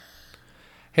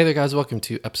Hey there, guys. Welcome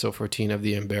to episode 14 of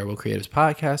the Unbearable Creatives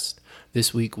podcast.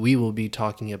 This week, we will be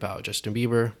talking about Justin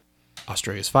Bieber,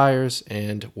 Australia's fires,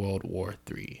 and World War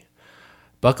III.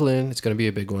 Buckle in. It's going to be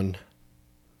a big one.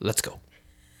 Let's go.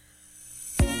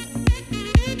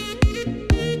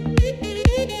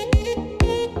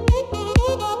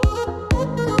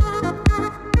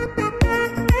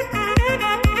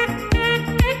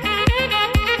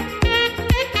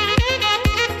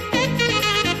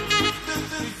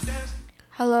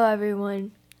 Hello,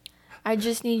 everyone. I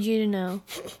just need you to know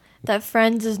that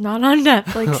Friends is not on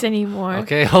Netflix anymore.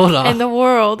 Okay, hold on. And the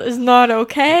world is not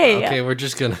okay. Okay, we're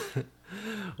just gonna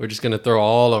throw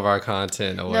all of our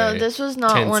content away. No, this was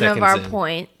not one of our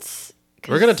points.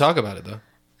 We're gonna talk about it though.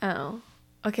 Oh.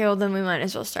 Okay, well then we might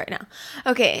as well start now.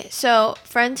 Okay, so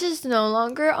Friends is no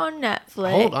longer on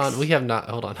Netflix. Hold on. We have not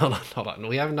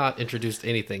We have not introduced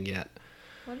anything yet.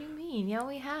 What do you mean? Yeah,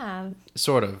 we have.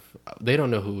 Sort of. They don't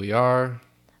know who we are.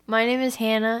 My name is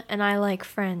Hannah, and I like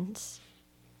Friends.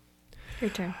 Your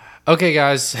turn. Okay,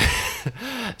 guys.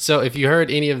 So if you heard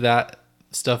any of that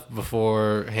stuff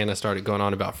before Hannah started going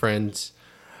on about Friends,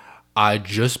 I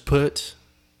just put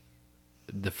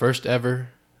the first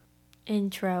ever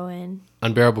Intro in.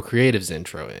 Unbearable Creatives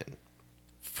intro in.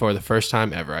 For the first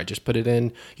time ever. I just put it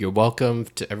in. You're welcome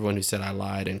to everyone who said I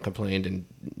lied and complained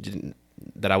and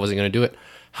that I wasn't going to do it.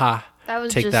 Ha. That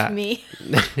was Take just that. me.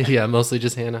 Yeah, mostly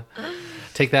just Hannah.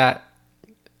 Take that.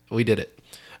 We did it.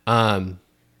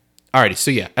 Alrighty,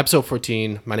 so yeah, episode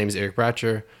 14. My name is Eric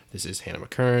Bratcher. This is Hannah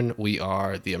McKern. We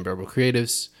are the Unbearable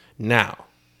Creatives. Now,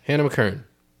 Hannah McKern,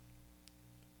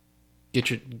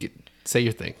 say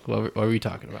your thing. What were you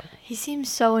talking about? He seems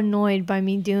so annoyed by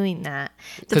me doing that.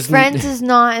 The 'Cause Friends is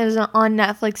not on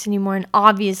Netflix anymore, and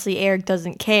obviously Eric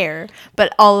doesn't care,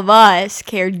 but all of us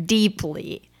care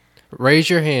deeply. Raise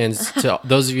your hands to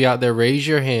those of you out there. Raise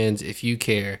your hands if you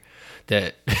care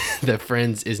that that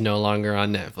Friends is no longer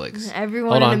on Netflix.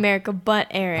 Everyone in America but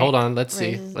Eric. Hold on, let's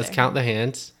see. Let's count the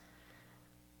hands.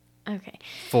 Okay.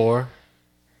 4.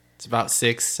 It's about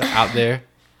 6 out there,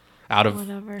 out of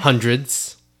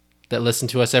hundreds that listen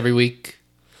to us every week.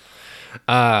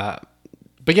 But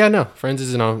yeah, no, Friends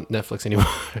isn't on Netflix anymore,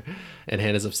 and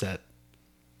Hannah's upset.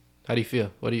 How do you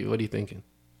feel? What are you thinking?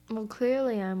 Well,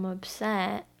 clearly I'm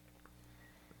upset,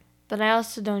 but I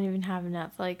also don't even have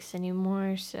Netflix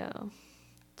anymore, so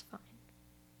it's fine.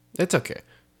 It's okay.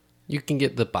 You can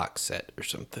get the box set or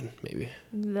something, maybe.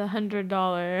 The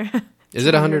 $100. Is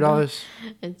it $100?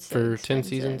 It's so for expensive. 10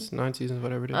 seasons, 9 seasons,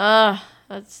 whatever it is.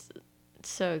 That's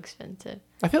so expensive.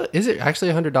 I feel is it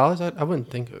actually $100? I wouldn't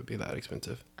think it would be that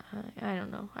expensive. I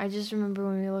don't know. I just remember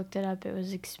when we looked it up, it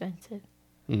was expensive.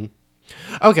 Mm-hmm.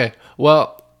 Okay,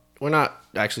 well, we're not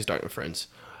actually starting with Friends.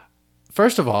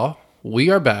 First of all,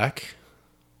 we are back.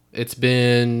 It's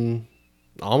been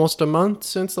almost a month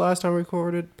since the last time we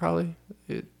recorded, probably.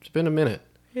 It's been a minute.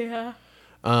 Yeah.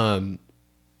 And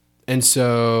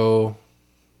so,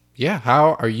 yeah,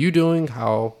 how are you doing?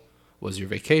 How was your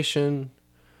vacation?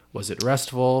 Was it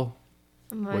restful?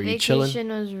 My Were you chilling? vacation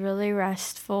was really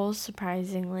restful,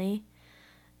 surprisingly.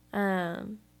 I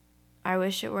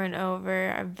wish it weren't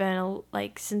over. I've been,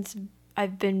 since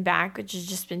I've been back, which has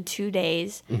just been 2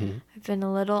 days, I've been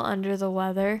a little under the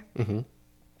weather. Mm-hmm.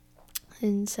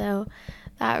 And so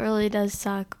that really does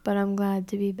suck, but I'm glad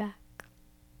to be back.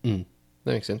 That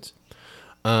makes sense.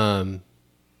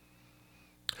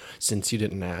 Since you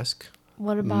didn't ask,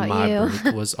 what about my you?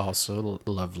 break was also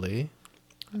lovely,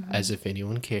 as if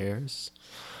anyone cares.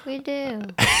 We do.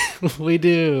 We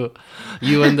do.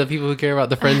 You and the people who care about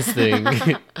the Friends thing.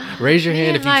 Raise your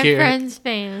hand if you care. Friends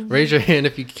fans. Raise your hand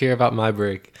if you care about my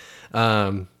break.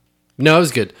 No, it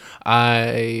was good.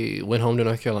 I went home to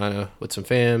North Carolina with some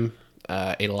fam.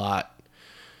 Ate a lot.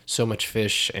 So much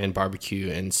fish and barbecue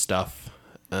and stuff.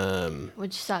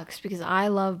 Which sucks because I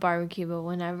love barbecue, but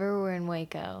whenever we're in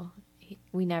Waco,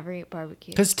 we never eat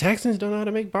barbecue. Because Texans don't know how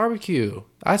to make barbecue.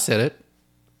 I said it.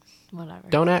 Whatever.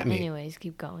 Don't at me. Anyways,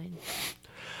 keep going.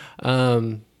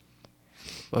 What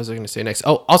was I going to say next?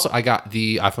 Oh, also, I got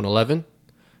the iPhone 11.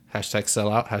 Hashtag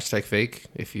sellout. Hashtag fake.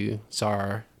 If you saw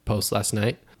our post last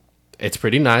night. It's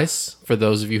pretty nice. For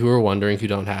those of you who are wondering who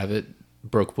don't have it.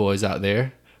 Broke boys out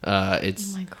there.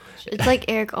 It's. Oh my gosh. It's like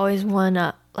Eric always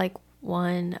one-ups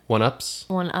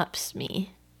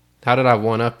me. How did I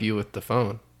one-up you with the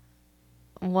phone?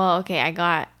 Well, okay,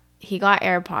 he got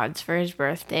AirPods for his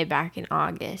birthday back in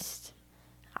August.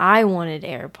 I wanted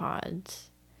AirPods.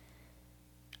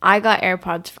 I got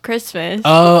AirPods for Christmas.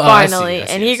 Finally, I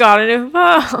see, he got a new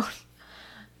phone.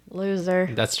 Loser.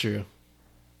 That's true.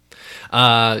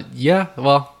 Yeah,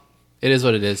 well, it is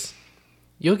what it is.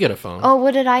 You'll get a phone. Oh,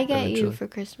 what did I get you for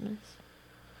Christmas?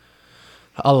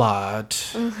 A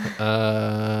lot.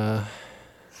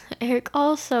 Eric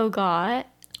also got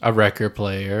A record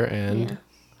player and Yeah.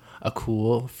 a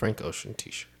cool Frank Ocean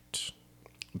t-shirt.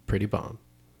 Pretty bomb.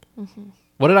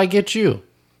 What did I get you?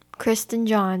 Kristen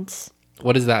Johns.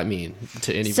 What does that mean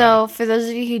to anybody? So, for those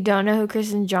of you who don't know who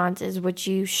Kristen Johns is, which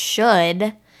you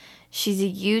should, she's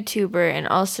a YouTuber and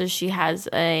also she has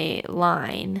a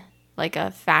line, like a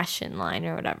fashion line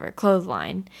or whatever,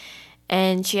 clothesline.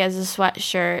 And she has a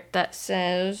sweatshirt that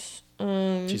says,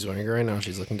 She's wearing it right now.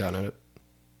 She's looking down at it.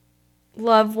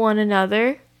 love one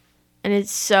another. And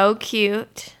it's so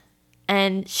cute.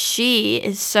 And she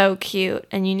is so cute.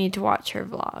 And you need to watch her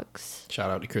vlogs. Shout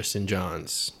out to Kristen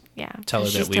Johns. Yeah. Tell her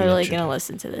she's that we totally mentioned going to her.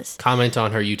 listen to this. Comment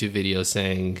on her YouTube video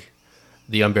saying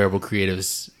the Unbearable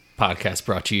Creatives podcast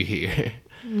brought you here.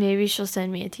 Maybe she'll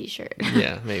send me a t-shirt.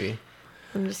 Yeah, maybe.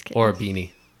 I'm just kidding. Or a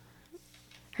beanie.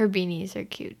 Her beanies are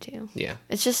cute too. Yeah.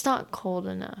 It's just not cold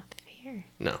enough here.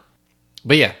 No.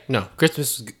 But yeah, no.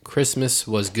 Christmas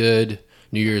was good.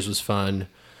 New Year's was fun.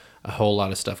 A whole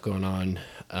lot of stuff going on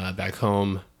back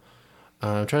home.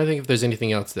 I'm trying to think if there's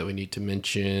anything else that we need to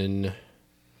mention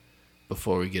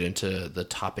before we get into the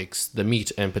topics, the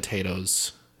meat and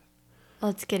potatoes.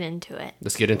 Let's get into it.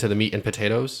 Let's get into the meat and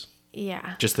potatoes.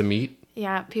 Yeah. Just the meat.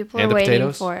 Yeah, people And are the waiting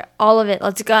potatoes? for it. All of it.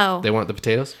 Let's go. They want the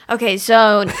potatoes. Okay,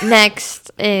 so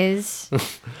next is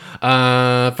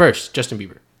First, Justin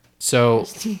Bieber. So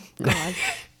God.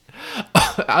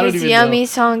 I don't His even Yummy know.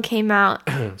 song came out,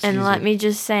 Excuse and let me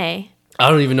just say, I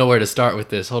don't even know where to start with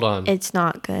this. Hold on. it's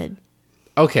not good.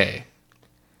 Okay.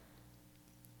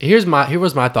 Here was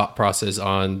my thought process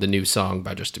on the new song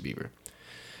by Justin Bieber.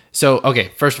 So, okay,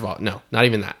 first of all, no, not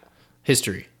even that.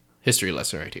 History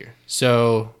lesson right here.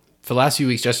 So, for the last few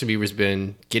weeks, Justin Bieber's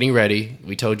been getting ready.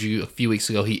 We told you a few weeks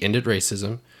ago he ended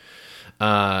racism.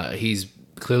 He's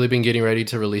clearly been getting ready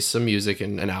to release some music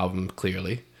and an album,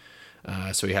 clearly.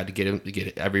 So he had to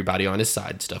get everybody on his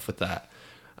side, stuff with that.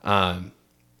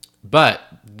 But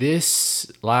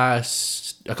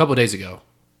a couple of days ago,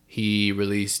 he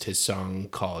released his song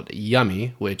called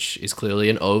Yummy, which is clearly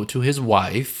an ode to his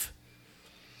wife.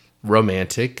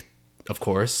 Romantic, of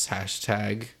course,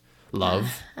 hashtag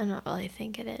love. I don't really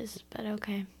think it is, but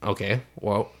okay. Okay,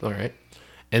 well, all right.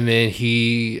 And then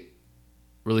he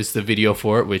released the video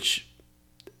for it, which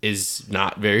is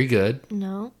not very good,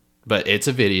 No. but it's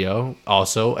a video.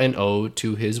 Also an ode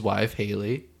to his wife,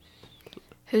 Haley.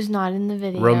 Who's not in the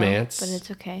video. Romance. But it's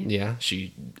okay. Yeah,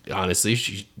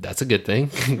 honestly, that's a good thing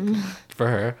for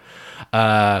her.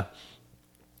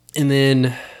 And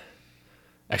then,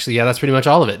 actually, yeah, that's pretty much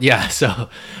all of it. Yeah, so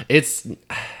it's,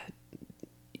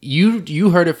 you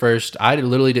heard it first. I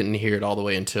literally didn't hear it all the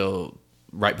way until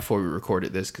right before we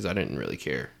recorded this because I didn't really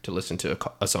care to listen to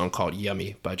a song called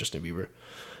Yummy by Justin Bieber.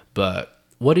 But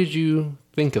what did you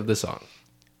think of the song?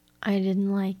 I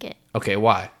didn't like it. Okay,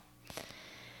 why?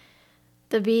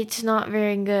 The beat's not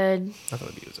very good. I thought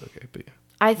the beat was okay, but yeah.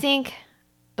 I think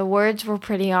the words were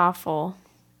pretty awful.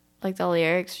 Like, the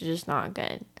lyrics are just not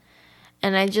good.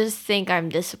 And I just think I'm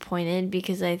disappointed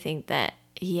because I think that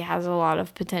he has a lot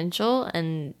of potential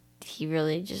and he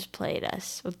really just played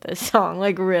us with this song.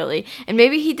 Like, really. And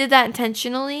maybe he did that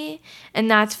intentionally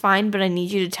and that's fine, but I need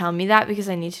you to tell me that because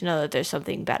I need to know that there's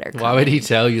something better coming. Why would he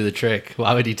tell you the trick?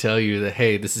 Why would he tell you that,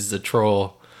 hey, this is a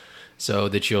troll so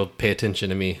that you'll pay attention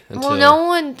to me? Well, no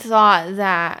one thought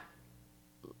that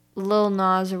Lil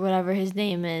Nas or whatever his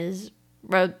name is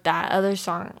wrote that other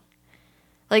song.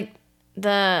 Like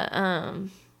the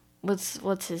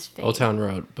what's his face? Old Town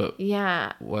Road, but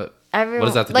Yeah. what Everyone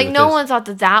does that have to do like with no this? one thought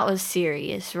that was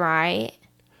serious, right?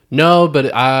 No, but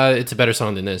it's a better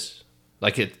song than this.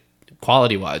 Like, it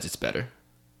quality wise, it's better.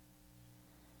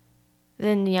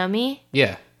 Then Yummy?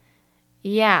 Yeah.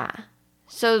 Yeah.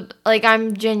 So like I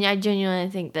genuinely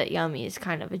think that Yummy is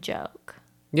kind of a joke.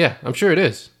 Yeah, I'm sure it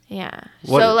is. Yeah.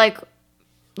 What- So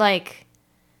like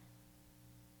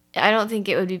I don't think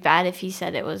it would be bad if he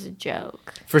said it was a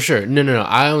joke. For sure. No.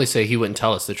 I only say he wouldn't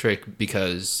tell us the trick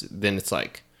because then it's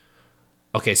like,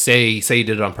 okay, say he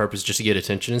did it on purpose just to get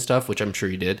attention and stuff, which I'm sure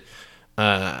he did.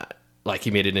 Like,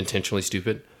 he made it intentionally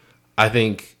stupid. I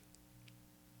think,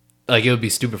 like, it would be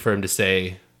stupid for him to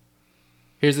say,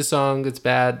 here's the song, it's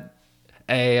bad.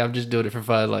 Hey, I'm just doing it for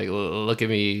fun. Like, look at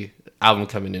me, album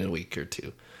coming in a week or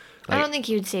two. I don't think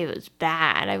he would say it was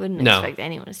bad. I wouldn't No. expect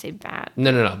anyone to say bad.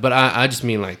 No. But I just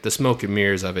mean, like, the smoke and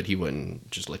mirrors of it, he wouldn't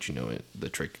just let you know the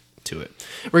trick to it.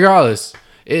 Regardless,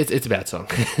 it's a bad song.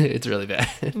 It's really bad.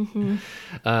 Mm-hmm.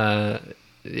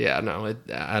 Yeah, no,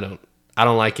 I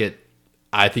don't like it.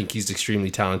 I think he's extremely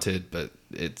talented, but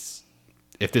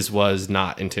if this was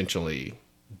not intentionally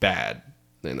bad,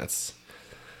 then that's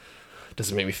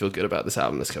doesn't make me feel good about this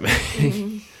album that's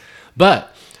coming.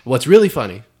 But what's really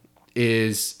funny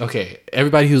is, okay,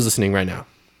 everybody who's listening right now,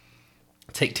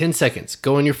 take 10 seconds,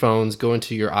 go on your phones, go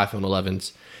into your iPhone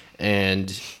 11s,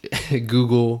 and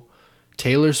Google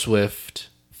Taylor Swift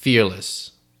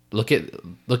Fearless. Look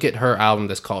at her album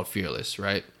that's called Fearless,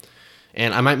 right?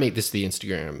 And I might make this the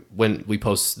Instagram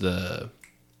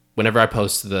whenever I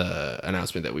post the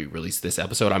announcement that we release this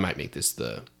episode, I might make this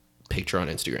the picture on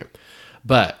Instagram.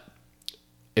 But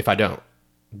if I don't,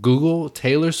 Google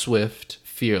Taylor Swift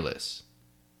Fearless.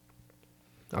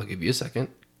 I'll give you a second.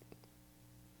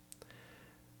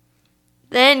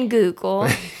 Then Google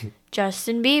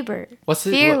Justin Bieber. What's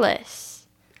it? Fearless.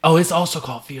 Oh, it's also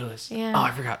called Fearless. Yeah. Oh,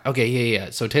 I forgot. Okay,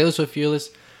 yeah. So Taylor Swift Fearless,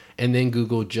 and then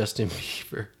Google Justin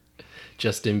Bieber.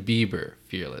 Justin Bieber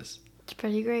Fearless. It's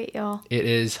pretty great, y'all. It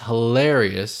is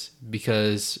hilarious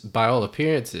because, by all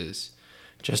appearances,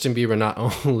 Justin Bieber not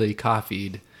only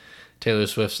copied Taylor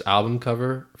Swift's album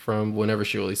cover from whenever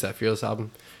she released that Fearless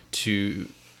album,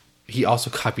 he also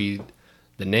copied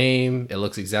the name. It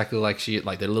looks exactly like they're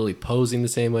literally posing the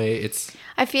same way.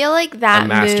 I feel like that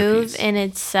move in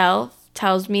itself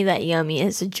tells me that Yummy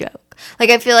is a joke.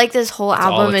 Like, I feel like this whole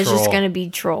album is just going to be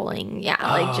trolling. Yeah,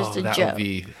 like just a joke. That would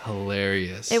be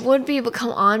hilarious. It would be, but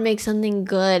come on, make something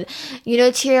good. You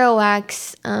know, Tierra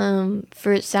Wax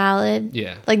fruit salad?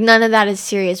 Yeah. Like, none of that is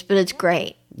serious, but it's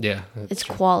great. Yeah. It's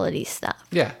true. Quality stuff.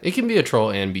 Yeah, it can be a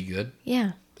troll and be good.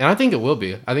 Yeah. And I think it will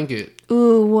be. I think it...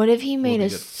 Ooh, what if he made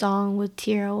a song with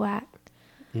Tierra Wax?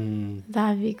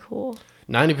 That'd be cool.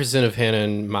 90% of Hannah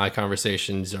and my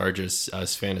conversations are just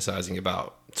us fantasizing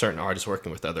about certain artists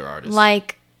working with other artists.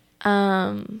 Like,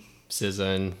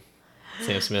 SZA and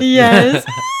Sam Smith. Yes.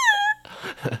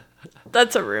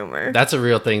 That's a rumor. That's a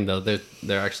real thing, though.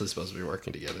 They're actually supposed to be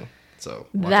working together. So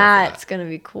that's going to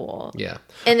be cool. Yeah.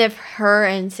 And if her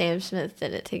and Sam Smith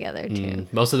did it together, too.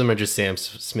 Most of them are just Sam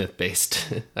Smith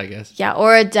based, I guess. Yeah,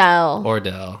 or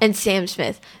Adele. And Sam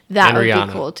Smith. That would be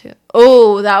cool, too.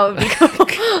 Oh, that would be cool.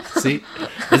 See?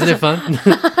 Isn't it fun?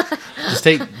 Just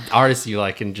take artists you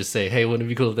like and just say, hey, wouldn't it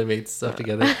be cool if they made stuff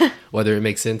together? Whether it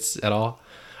makes sense at all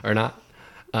or not.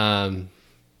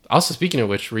 Also, speaking of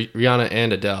which, Rihanna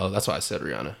and Adele, that's why I said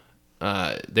Rihanna.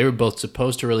 They were both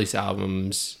supposed to release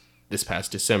albums this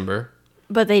past December.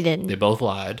 But they didn't. They both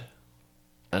lied.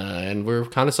 And we're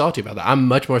kind of salty about that. I'm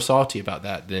much more salty about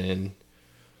that than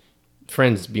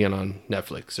Friends being on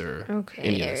Netflix or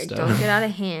any other stuff. Don't get out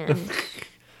of hand.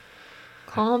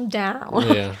 Calm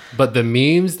down. Yeah. But the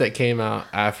memes that came out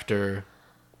after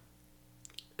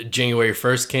January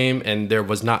 1st came and there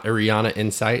was not a Rihanna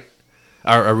in sight,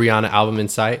 or a Rihanna album in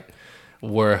sight,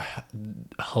 were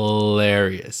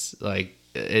hilarious. Like,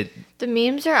 the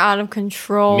memes are out of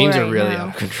control. Memes are really out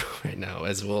of control right now,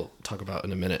 as we'll talk about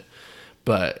in a minute.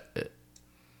 But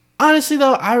honestly,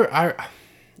 though, I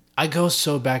go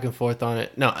so back and forth on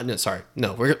it. No, sorry.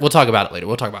 No, we'll talk about it later.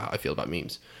 We'll talk about how I feel about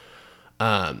memes.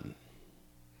 But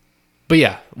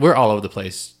yeah, we're all over the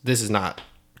place. This is not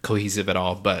cohesive at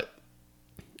all. But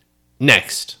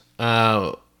next,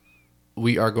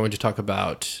 we are going to talk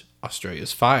about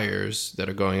Australia's fires that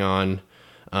are going on.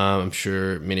 I'm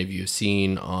sure many of you have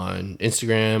seen on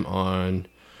Instagram, on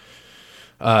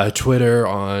Twitter,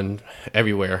 on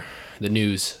everywhere, the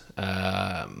news.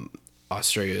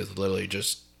 Australia is literally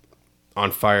just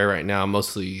on fire right now,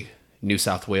 mostly New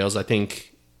South Wales. I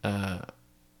think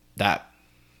that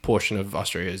portion of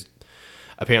Australia is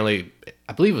apparently,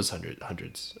 I believe it was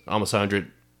hundreds, almost 100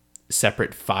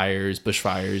 separate fires,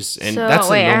 bushfires. And so, that's a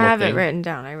normal I have thing. It written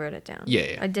down. I wrote it down.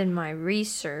 Yeah. I did my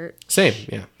research. Same,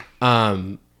 yeah.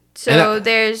 So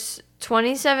there's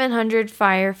 2,700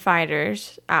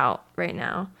 firefighters out right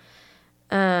now.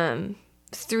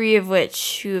 3 of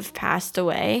which who have passed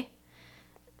away.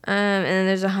 And then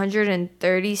there's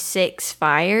 136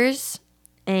 fires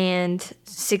and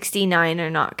 69 are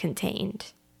not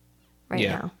contained right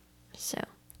now. So.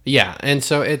 Yeah, and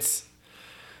so it's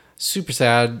super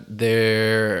sad.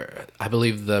 I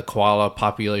believe the koala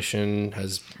population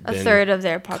has been a third of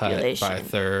their population. Cut by a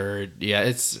third. Yeah,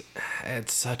 it's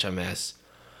such a mess.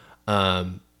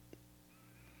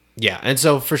 Yeah, and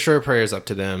so for sure, prayers up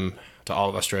to them, to all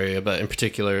of Australia, but in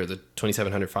particular the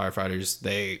 2,700 firefighters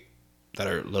that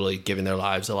are literally giving their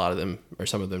lives, a lot of them or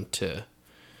some of them, to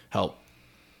help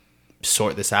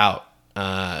sort this out.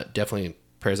 Definitely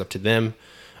prayers up to them.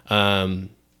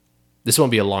 This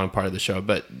won't be a long part of the show,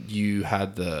 but you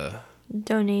had the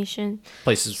donation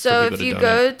places. So if you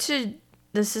go to,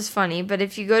 this is funny, but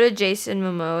if you go to Jason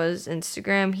Momoa's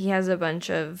Instagram, he has a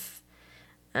bunch of,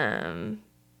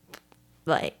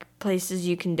 like places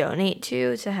you can donate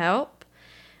to help.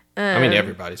 I mean,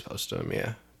 everybody's posted them,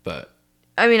 yeah, but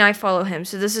I follow him,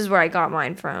 so this is where I got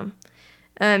mine from.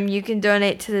 You can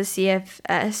donate to the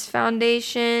CFS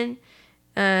Foundation,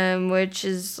 which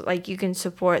is like you can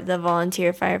support the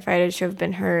volunteer firefighters who have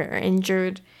been hurt or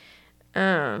injured,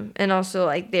 and also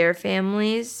like their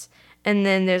families. And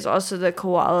then there's also the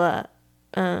Koala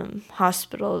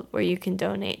Hospital where you can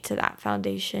donate to that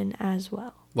foundation as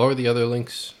well. What were the other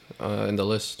links in the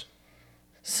list?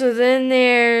 So then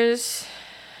there's,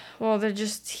 well, they're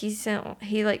just,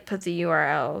 he like put the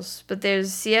URLs, but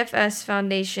there's CFS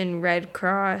Foundation Red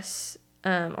Cross,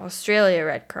 Australia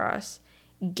Red Cross,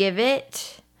 Give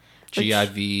It.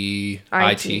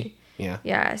 GIVIT. Yeah.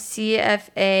 Yeah.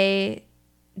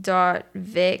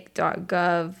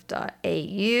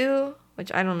 CFA.vic.gov.au,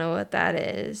 which I don't know what that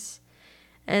is.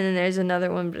 And then there's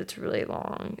another one, but it's really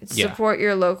long. It's Support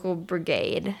Your Local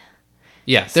Brigade.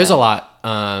 Yeah, there's a lot.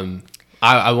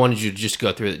 I wanted you to just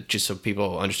go through it just so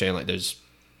people understand, like, there's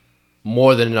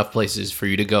more than enough places for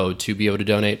you to go to be able to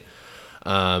donate.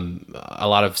 A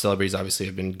lot of celebrities obviously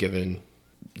have been giving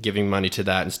money to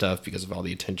that and stuff because of all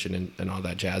the attention and all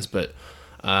that jazz. But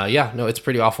it's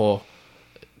pretty awful.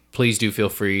 Please do feel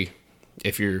free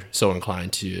if you're so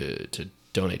inclined to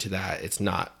donate to that. It's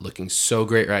not looking so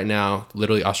great right now.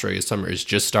 Literally, Australia's summer is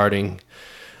just starting.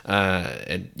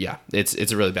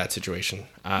 It's a really bad situation.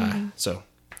 So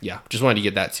just wanted to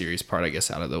get that serious part, I guess,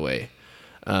 out of the way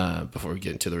before we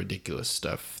get into the ridiculous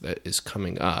stuff that is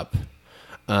coming up.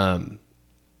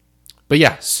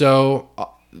 So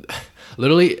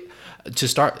literally to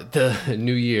start the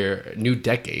new year, new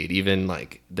decade, even,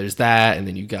 like, there's that, and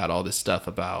then you got all this stuff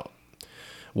about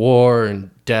war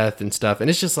and death and stuff, and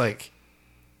it's just like,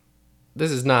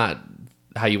 this is not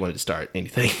how you wanted to start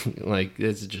anything. Like,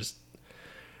 this is just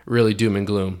really doom and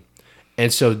gloom.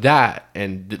 And so that,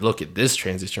 and look at this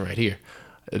transition right here,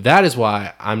 that is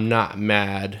why I'm not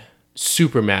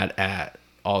super mad at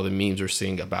all the memes we're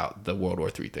seeing about the World War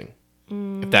III thing,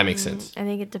 if that makes sense. I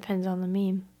think it depends on the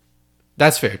meme.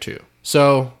 That's fair too.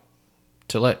 So,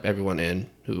 to let everyone in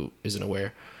who isn't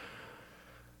aware,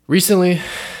 recently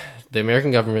the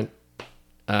American government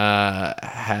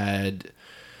had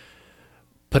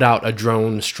put out a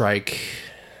drone strike,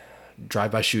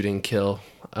 drive-by shooting, kill.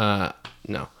 No,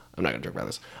 I'm not going to joke about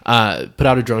this. Put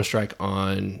out a drone strike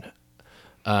on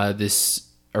this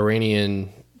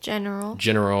Iranian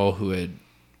general who had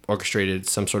orchestrated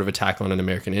some sort of attack on an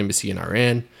American embassy in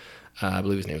Iran. I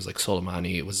believe his name was like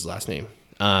Soleimani. It was his last name.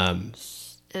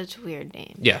 It's a weird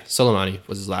name. Yeah, Soleimani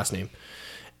was his last name.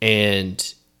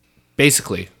 And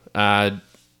basically,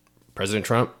 President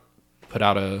Trump put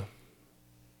out a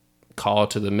call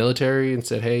to the military and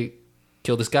said, hey,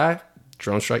 kill this guy.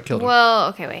 Drone strike killed him. Well,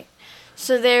 okay, wait.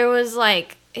 So there was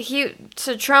like,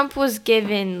 Trump was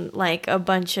given like a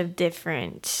bunch of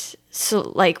different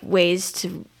ways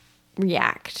to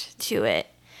react to it.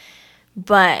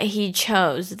 But he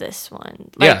chose this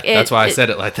one. That's why I said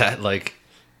it like that. Like,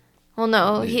 well,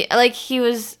 no, you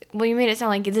made it sound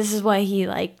like this is what he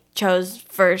like chose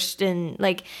first, and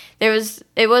like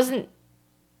it wasn't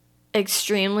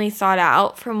extremely thought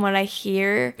out from what I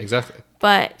hear. Exactly.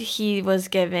 But he was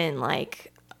given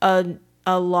like a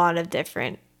lot of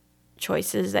different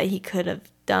choices that he could have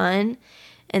done,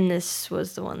 and this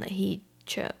was the one that he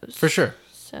chose. For sure.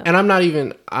 So. And I'm not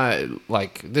even,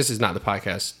 this is not the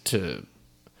podcast to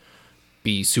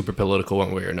be super political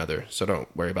one way or another, so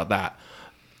don't worry about that.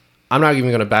 I'm not even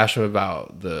going to bash him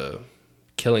about the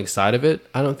killing side of it,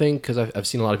 I don't think, because I've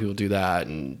seen a lot of people do that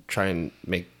and try and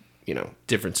make,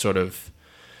 different sort of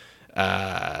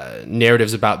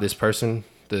narratives about this person,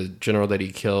 the general that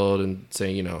he killed, and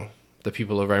saying, the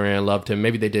people of Iran loved him.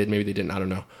 Maybe they did, maybe they didn't, I don't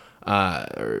know.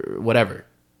 Or whatever.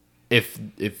 If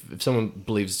someone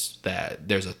believes that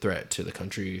there's a threat to the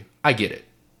country, I get it,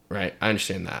 right? I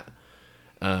understand that.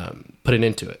 Put an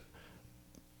end to it.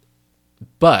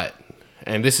 But,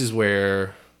 and this is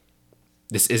where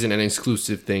this isn't an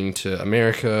exclusive thing to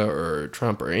America or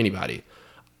Trump or anybody.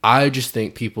 I just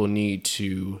think people need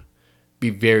to be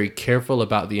very careful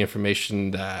about the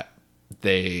information that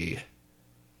they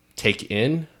take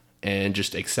in and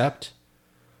just accept.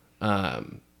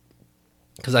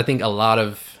 Because I think a lot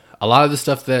of the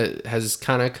stuff that has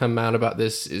kind of come out about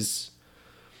this is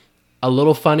a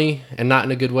little funny and not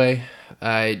in a good way.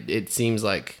 It seems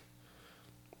like,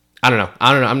 I don't know.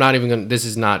 I'm not even going to, this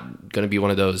is not going to be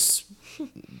one of those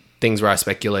things where I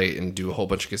speculate and do a whole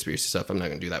bunch of conspiracy stuff. I'm not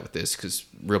going to do that with this because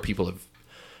real people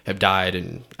have died,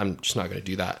 and I'm just not going to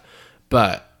do that.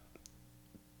 But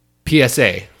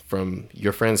PSA from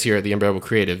your friends here at the Unbearable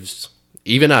Creatives,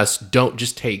 even us, don't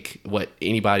just take what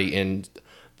anybody in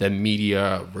the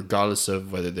media, regardless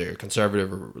of whether they're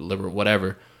conservative or liberal,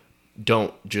 whatever,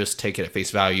 don't just take it at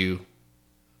face value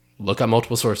look at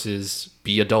multiple sources,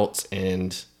 be adults,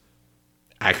 and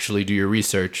actually do your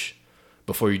research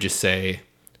before you just say,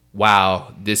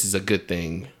 wow, this is a good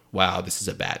thing. Wow, this is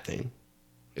a bad thing.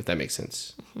 If that makes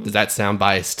sense. Mm-hmm. Does that sound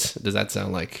biased? Does that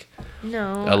sound like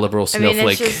a liberal snowflake? I mean,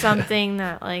 it's just something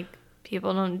that like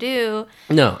people don't do.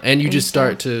 No, and you just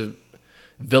start to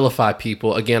vilify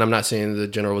people. Again, I'm not saying the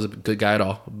general was a good guy at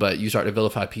all, but you start to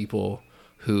vilify people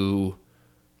who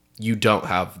you don't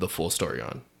have the full story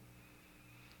on.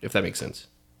 If that makes sense.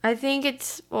 I think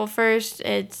first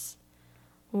it's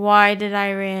why did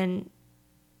Iran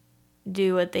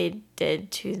do what they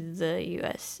did to the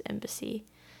U.S. embassy?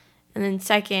 And then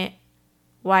second,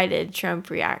 why did Trump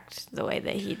react the way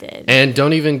that he did? And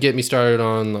don't even get me started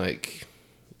on like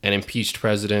an impeached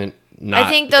president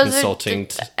not consulting.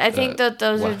 I think that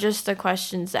those are just the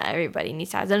questions that everybody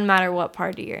needs to ask. It doesn't matter what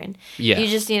party you're in. Yeah. You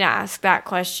just need to ask that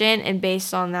question, and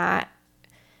based on that,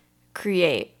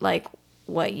 create like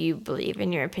what you believe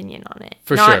in your opinion on it.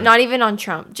 Sure. Not even on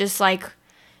Trump, just like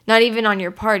not even on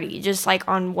your party, just like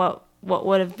on what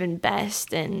would have been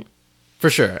best. And for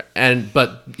sure.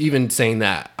 But even saying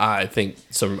that, I think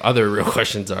some other real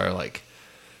questions are like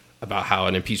about how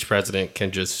an impeached president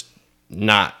can just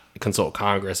not consult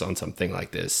Congress on something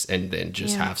like this and then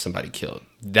just have somebody killed.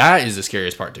 That is the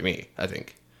scariest part to me, I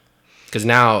think. Because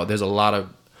now there's a lot of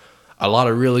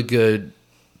really good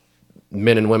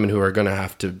men and women who are going to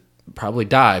have to probably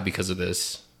die because of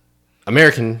this.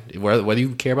 American, whether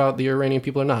you care about the Iranian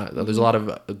people or not, there's a lot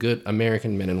of good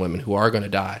American men and women who are going to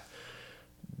die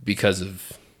because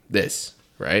of this,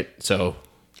 right? So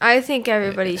I think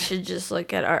everybody should just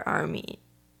look at our army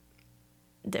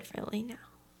differently now,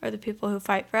 or the people who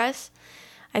fight for us.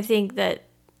 I think that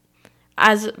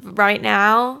as right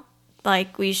now,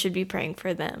 like, we should be praying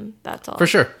for them. That's all. For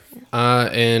sure. Yeah.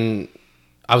 And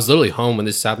I was literally home when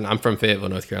this happened. I'm from Fayetteville,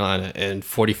 North Carolina, and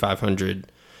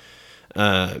 4,500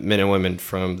 men and women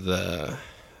from the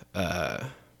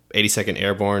 82nd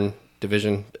Airborne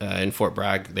Division in Fort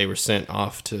Bragg, they were sent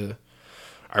off to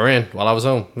Iran while I was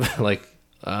home, like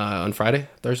on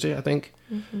Thursday, I think.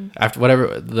 Mm-hmm.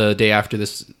 After the day after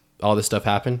all this stuff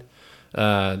happened,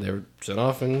 they were sent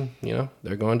off, and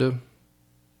they're going to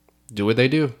do what they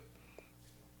do.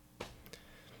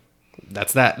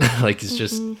 That's that. Like, it's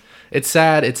just, it's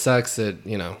sad. It sucks that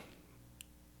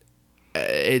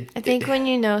I think when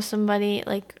you know somebody,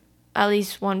 like at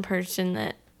least one person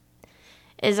that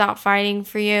is out fighting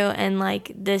for you, and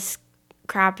like this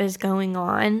crap is going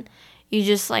on, you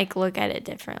just like look at it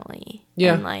differently.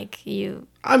 Yeah. And like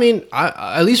I mean,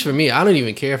 at least for me, I don't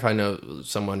even care if I know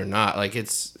someone or not. Like,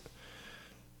 it's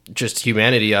just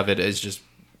humanity of it is just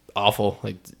awful.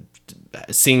 Like,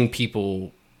 seeing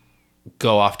people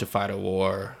go off to fight a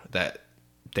war that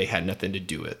they had nothing to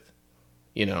do with,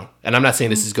 and I'm not saying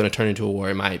this is going to turn into a war.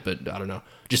 It might, but I don't know.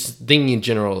 Just thinking in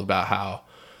general about how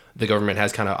the government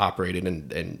has kind of operated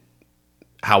and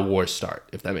how wars start,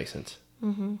 if that makes sense.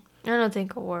 Mm-hmm. I don't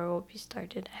think a war will be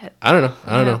started. I don't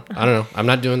know. I'm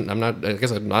not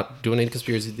doing any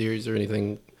conspiracy theories or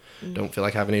anything. Don't feel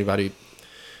like having anybody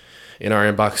in our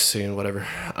inbox saying whatever.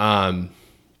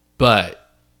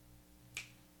 But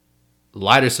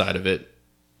lighter side of it,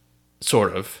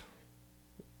 sort of,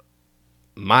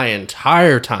 my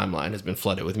entire timeline has been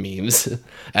flooded with memes,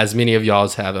 as many of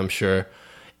y'all's have, I'm sure.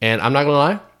 And I'm not gonna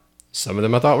lie, some of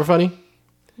them I thought were funny.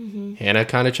 Mm-hmm. Hannah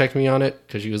kind of checked me on it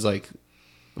because she was like,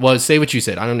 well, say what you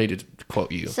said. I don't need to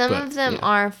quote you. Some of them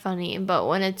are funny, but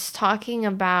when it's talking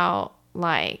about,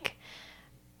 like,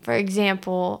 for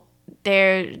example,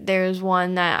 there's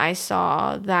one that I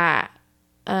saw that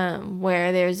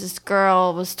where there's this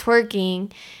girl was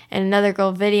twerking and another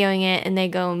girl videoing it, and they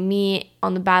go, "Me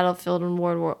on the battlefield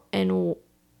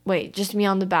just me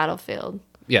on the battlefield."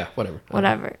 Yeah, whatever.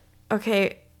 Whatever.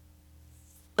 Okay.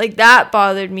 Like, that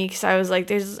bothered me because I was like,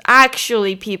 there's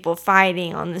actually people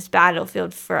fighting on this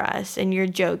battlefield for us, and you're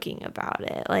joking about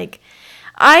it. Like,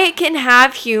 I can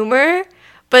have humor,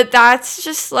 but that's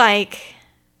just, like,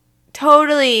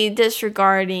 totally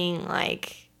disregarding,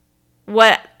 like,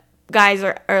 what guys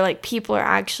are like, people are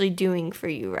actually doing for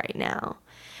you right now.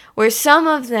 Where some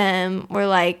of them were,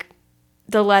 like,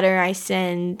 the letter I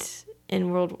send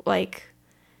in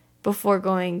before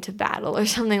going to battle or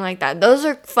something like that. Those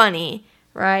are funny.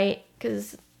 Right?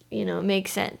 Because, it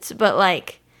makes sense. But,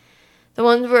 like, the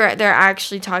ones where they're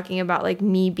actually talking about, like,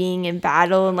 me being in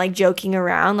battle and, like, joking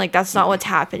around, like, that's not what's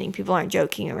happening. People aren't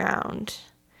joking around.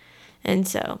 And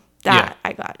so that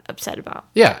I got upset about.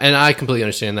 Yeah, and I completely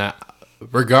understand that.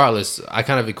 Regardless, I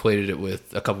kind of equated it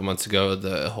with a couple months ago,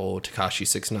 the whole Tekashi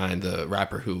 6ix9ine, the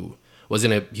rapper who was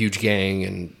in a huge gang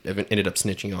and ended up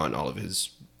snitching on all of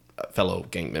his fellow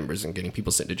gang members and getting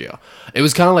people sent to jail. It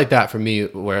was kind of like that for me,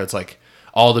 where it's like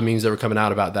all the memes that were coming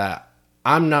out about that.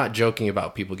 I'm not joking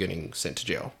about people getting sent to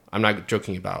jail. I'm not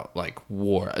joking about like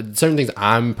war. Certain things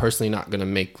I'm personally not going to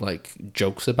make like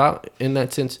jokes about in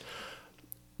that sense.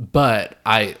 But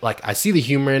I see the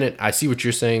humor in it. I see what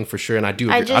you're saying for sure, and I do.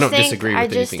 I don't disagree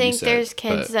with anything you said. I just think there's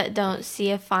kids that don't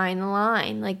see a fine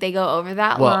line. Like they go over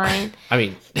that line. I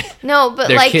mean, no, but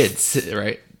they're like kids,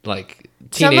 right? Like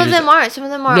teenagers. Some of them aren't. Some of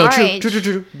them are our age.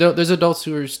 True. There's adults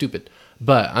who are stupid,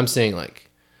 but I'm saying like,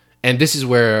 and this is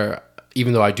where,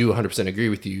 even though I do 100% agree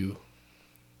with you,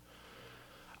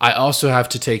 I also have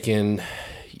to take in.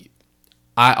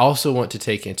 I also want to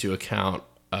take into account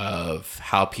of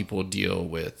how people deal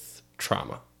with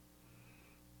trauma,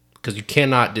 because you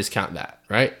cannot discount that,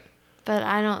 right? But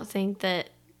I don't think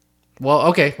that. Well,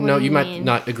 okay, no, you might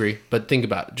not agree, but think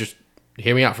about it. Just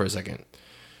hear me out for a second.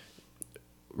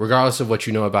 Regardless of what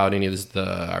you know about any of this,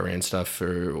 the Iran stuff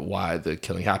or why the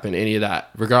killing happened, any of that,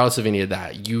 regardless of any of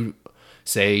that, you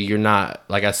say you're not,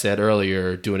 like I said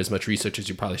earlier, doing as much research as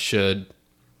you probably should.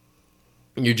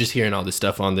 You're just hearing all this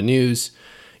stuff on the news.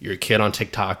 You're a kid on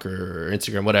TikTok or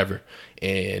Instagram, whatever,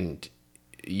 and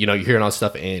you're hearing all this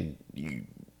stuff, and you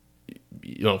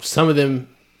know some of them,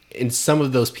 and some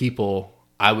of those people,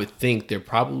 I would think there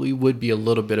probably would be a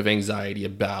little bit of anxiety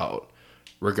about,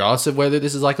 regardless of whether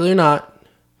this is likely or not,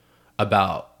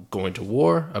 about going to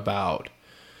war, about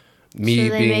me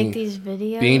make these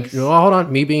videos. Hold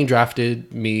on, me being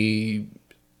drafted, me,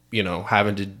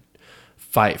 having to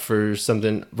fight for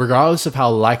something, regardless of how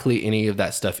likely any of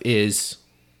that stuff is.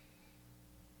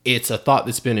 It's a thought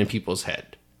that's been in people's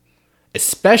head,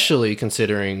 especially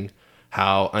considering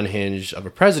how unhinged of a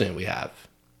president we have.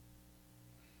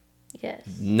 Yes.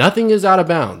 Nothing is out of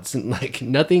bounds. Like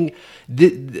nothing,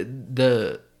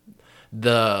 the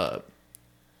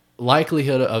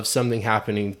likelihood of something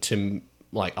happening to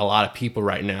like a lot of people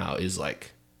right now is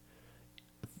like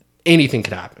anything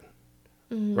could happen,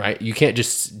 right? You can't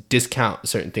just discount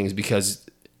certain things because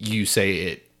you say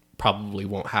it probably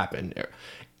won't happen.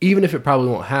 Even if it probably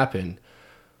won't happen,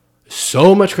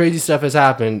 so much crazy stuff has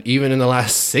happened, even in the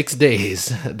last 6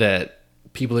 days, that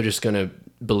people are just going to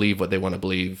believe what they want to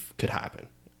believe could happen.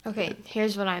 Okay,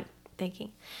 here's what I'm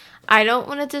thinking. I don't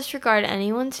want to disregard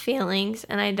anyone's feelings,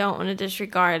 and I don't want to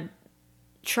disregard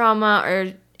trauma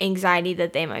or anxiety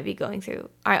that they might be going through.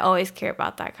 I always care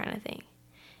about that kind of thing.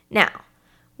 Now,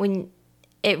 when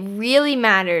it really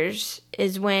matters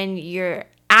is when you're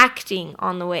acting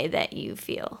on the way that you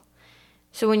feel.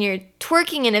 So when you're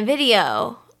twerking in a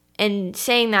video and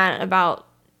saying that about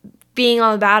being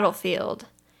on the battlefield,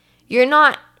 you're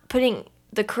not putting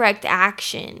the correct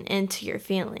action into your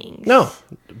feelings. No,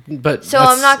 but so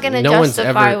I'm not going to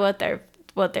justify what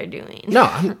they're doing.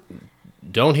 No,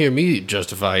 don't hear me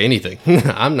justify anything.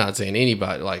 I'm not saying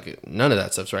anybody, like, none of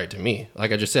that stuff's right to me.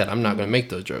 Like I just said, I'm not going to make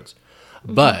those jokes.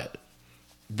 But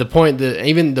the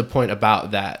point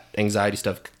about that anxiety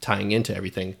stuff tying into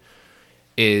everything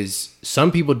is some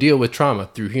people deal with trauma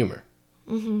through humor.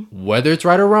 Whether it's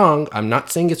right or wrong, I'm not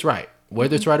saying it's right.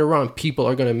 Whether it's right or wrong, people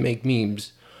are going to make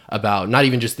memes about not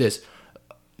even just this.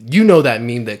 That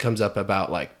meme that comes up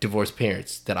about like divorced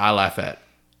parents that I laugh at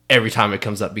every time it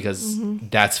comes up because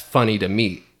that's funny to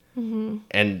me.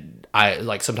 And I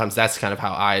like sometimes that's kind of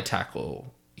how I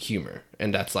tackle humor,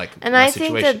 and that's like and I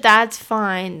situation. Think that's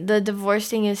fine. The divorce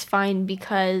thing is fine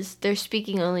because they're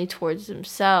speaking only towards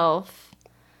themselves.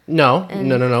 No.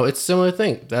 It's a similar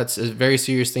thing. That's a very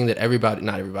serious thing that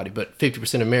not everybody, but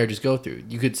 50% of marriages go through.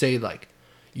 You could say like,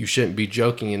 you shouldn't be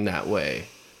joking in that way,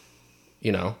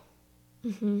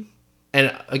 And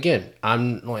again,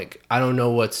 I'm like, I don't know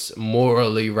what's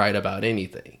morally right about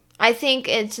anything. I think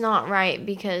it's not right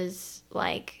because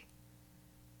like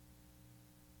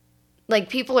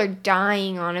people are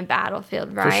dying on a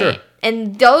battlefield, right? For sure.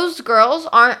 And those girls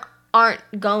aren't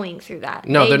going through that.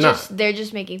 No, they're not. They're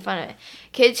just making fun of it.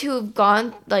 Kids who've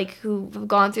gone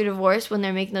through divorce, when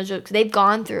they're making those jokes, they've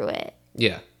gone through it.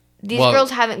 Yeah. These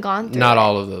girls haven't gone through it. Not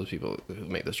all of those people who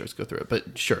make those jokes go through it,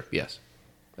 but sure, yes.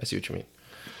 I see what you mean.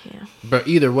 Yeah. But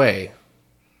either way,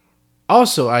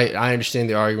 also I understand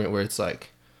the argument where it's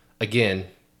like, again,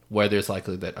 whether it's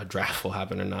likely that a draft will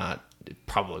happen or not, it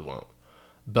probably won't.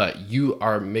 But you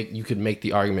could make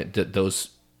the argument that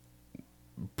those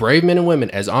brave men and women,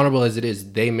 as honorable as it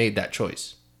is, they made that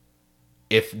choice.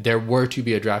 If there were to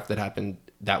be a draft that happened,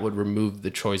 that would remove the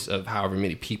choice of however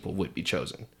many people would be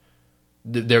chosen.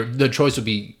 The choice would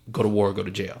be go to war or go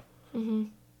to jail.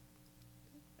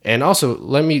 And also,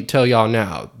 let me tell y'all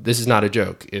now, this is not a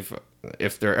joke.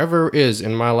 If there ever is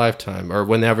in my lifetime, or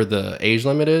whenever the age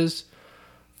limit is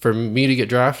for me to get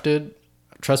drafted,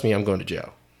 trust me, I'm going to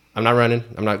jail. I'm not running.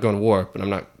 I'm not going to war, but I'm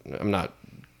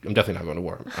definitely not going to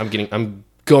war. I'm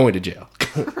going to jail.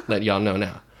 Let y'all know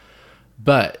now.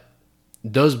 But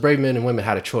those brave men and women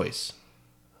had a choice.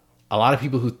 A lot of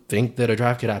people who think that a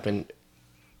draft could happen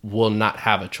will not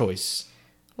have a choice.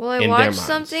 Well, I watched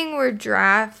something where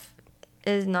draft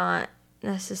is not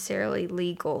necessarily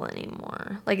legal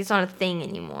anymore. Like, it's not a thing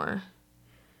anymore.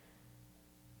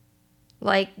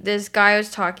 Like, this guy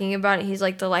was talking about it. He's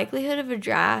like, the likelihood of a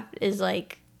draft is,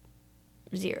 like,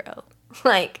 0.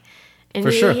 Like, and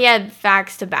he had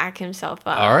facts to back himself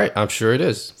up. All right, I'm sure it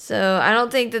is. So, I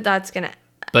don't think that that's going to...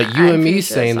 But you and me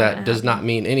saying that does not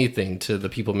mean anything to the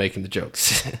people making the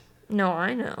jokes. No,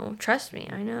 I know. Trust me,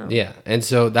 I know. Yeah, and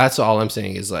so that's all I'm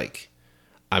saying is, like,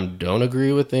 I don't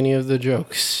agree with any of the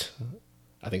jokes.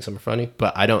 I think some are funny,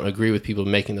 but I don't agree with people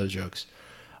making those jokes.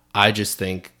 I just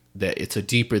think that it's a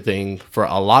deeper thing for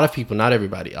a lot of people, not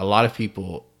everybody. A lot of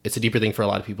people, it's a deeper thing for a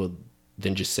lot of people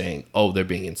than just saying, oh, they're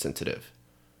being insensitive.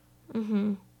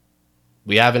 Mm-hmm.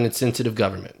 We have an insensitive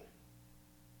government.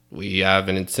 We have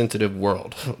an insensitive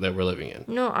world that we're living in.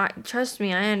 No, trust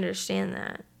me, I understand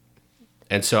that.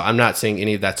 And so I'm not saying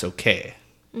any of that's okay.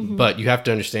 Mm-hmm. But you have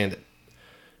to understand that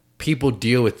people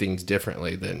deal with things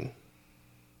differently than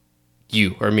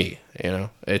you or me, you know?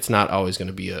 It's not always going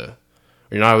to be you're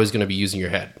not always going to be using your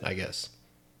head, I guess.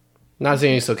 Not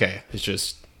saying it's okay. It's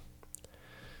just,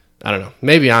 I don't know.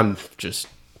 Maybe I'm just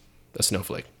a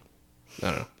snowflake. I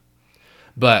don't know.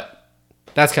 But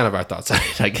that's kind of our thoughts on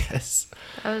it, I guess.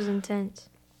 That was intense.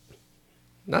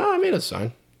 No, I mean, it's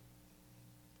fine.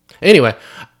 Anyway,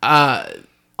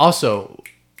 also,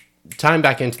 tying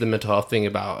back into the mental health thing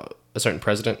about a certain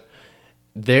president,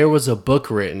 there was a book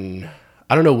written.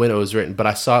 I don't know when it was written, but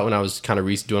I saw it when I was kind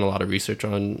of doing a lot of research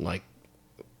on, like,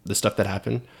 the stuff that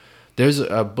happened. There's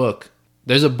a book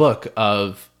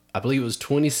of, I believe it was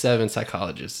 27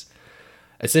 psychologists,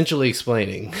 essentially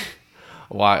explaining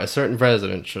why a certain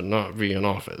president should not be in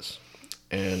office.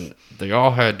 And they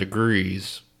all had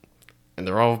degrees, and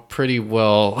they're all pretty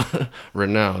well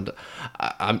renowned.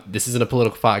 This isn't a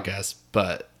political podcast,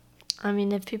 but... I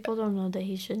mean, if people don't know that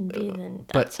he shouldn't be, then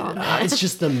that's on them. It's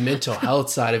just the mental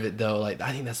health side of it, though. Like,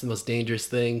 I think that's the most dangerous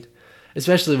thing,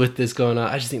 especially with this going on.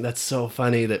 I just think that's so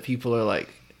funny that people are, like,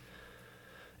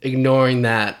 ignoring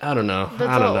that. I don't know.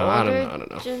 I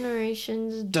don't know.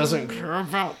 Generations doesn't care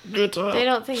about mental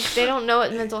health. They don't know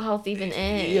what mental health even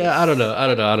is. Yeah, I don't know.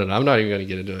 I'm not even gonna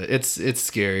get into it. It's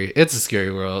scary. It's a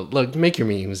scary world. Look, make your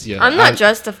memes. Yeah, I'm not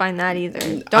justifying that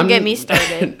either. Don't get me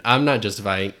started. I'm not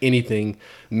justifying anything.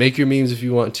 Make your memes if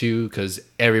you want to, because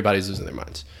everybody's losing their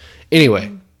minds.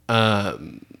 Anyway,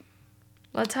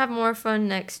 let's have more fun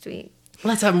next week.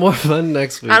 Let's have more fun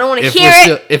next week. I don't want to hear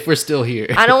it. If we're still here.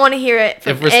 I don't want to hear it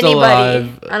from anybody. Still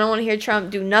alive. I don't want to hear Trump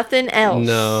do nothing else.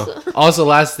 No. Also,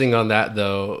 last thing on that,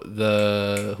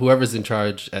 though, whoever's in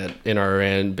charge at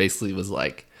NRN basically was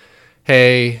like,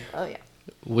 hey,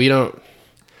 we don't,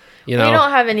 we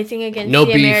don't have anything against the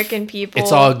beef. American people.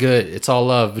 It's all good. It's all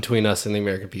love between us and the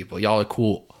American people. Y'all are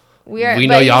cool. We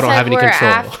know y'all don't have any control.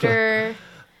 After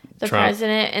the Trump,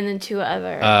 president, and then 2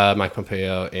 other. Mike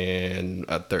Pompeo and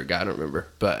a third guy, I don't remember.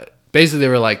 But basically, they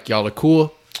were like, y'all are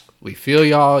cool. We feel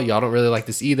y'all. Y'all don't really like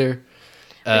this either.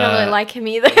 We don't really like him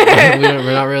either.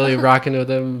 We're not really rocking with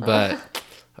him, but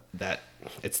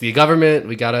it's the government.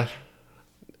 We gotta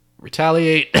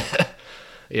retaliate.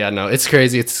 Yeah, no, it's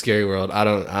crazy. It's a scary world.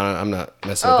 I'm not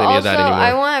messing with any of that anymore.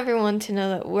 I want everyone to know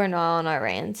that we're not on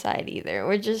Iran's side either.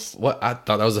 We're just... What? I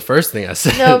thought that was the first thing I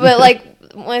said. No, but like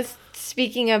with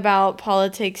speaking about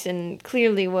politics and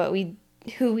clearly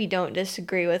who we don't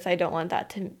disagree with, I don't want that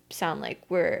to sound like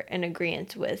we're in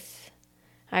agreement with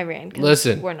Iran.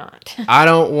 Listen, we're not. I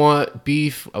don't want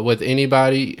beef with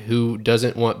anybody who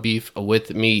doesn't want beef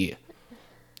with me.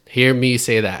 Hear me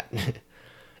say that.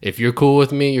 If you're cool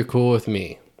with me, you're cool with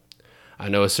me. I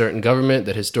know a certain government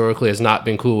that historically has not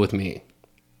been cool with me.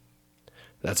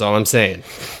 That's all I'm saying.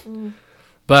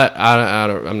 But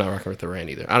I'm not rocking with Iran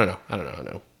either. I don't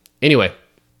know. Anyway,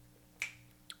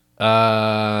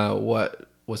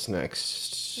 what's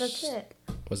next? That's it.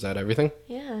 Was that everything?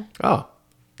 Yeah. Oh,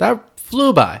 that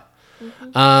flew by.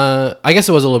 Mm-hmm. I guess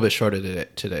it was a little bit shorter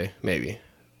today, maybe,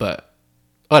 but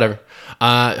whatever.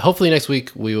 Hopefully next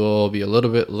week we will be a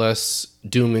little bit less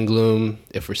doom and gloom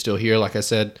if we're still here. Like I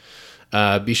said,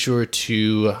 be sure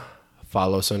to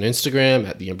follow us on Instagram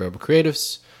at The Unbearable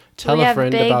Creatives. Tell a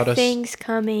friend about us. We have big things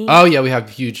coming. Oh yeah, we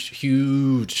have huge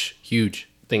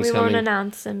things coming. We won't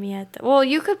announce them yet. Well,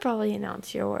 you could probably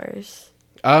announce yours.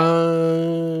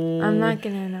 I'm not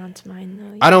gonna announce mine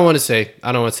though. I don't want to say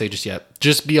just yet.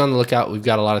 Just be on the lookout. We've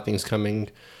got a lot of things coming.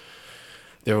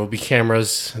 There will be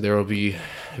cameras. There will be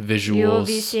visuals. You will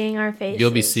be seeing our faces.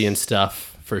 You'll be seeing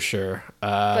stuff for sure.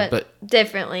 But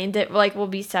differently. Like, we'll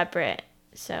be separate.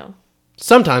 So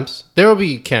sometimes there will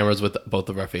be cameras with both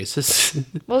of our faces.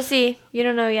 We'll see. You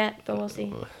don't know yet, but we'll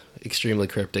see. Extremely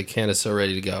cryptic. Hannah's so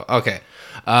ready to go. Okay.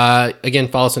 Again,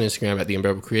 follow us on Instagram at The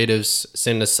Unbearable Creatives.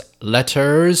 Send us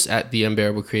letters at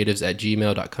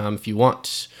theunbearablecreatives@gmail.com if you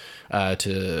want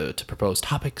to propose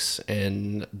topics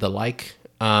and the like.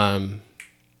 Trying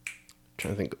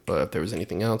to think if there was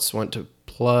anything else I want to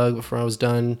plug before I was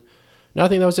done. No, I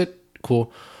think that was it.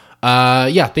 Cool.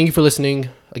 Yeah, thank you for listening.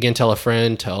 Again, tell a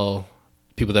friend, tell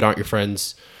people that aren't your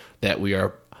friends that we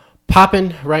are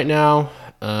popping right now.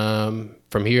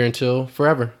 From here until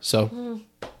forever. So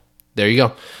there you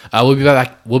go.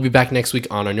 We'll be back next week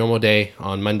on our normal day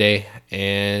on Monday.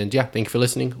 And yeah, thank you for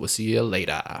listening. We'll see you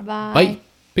later. Bye. Bye.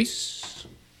 Peace.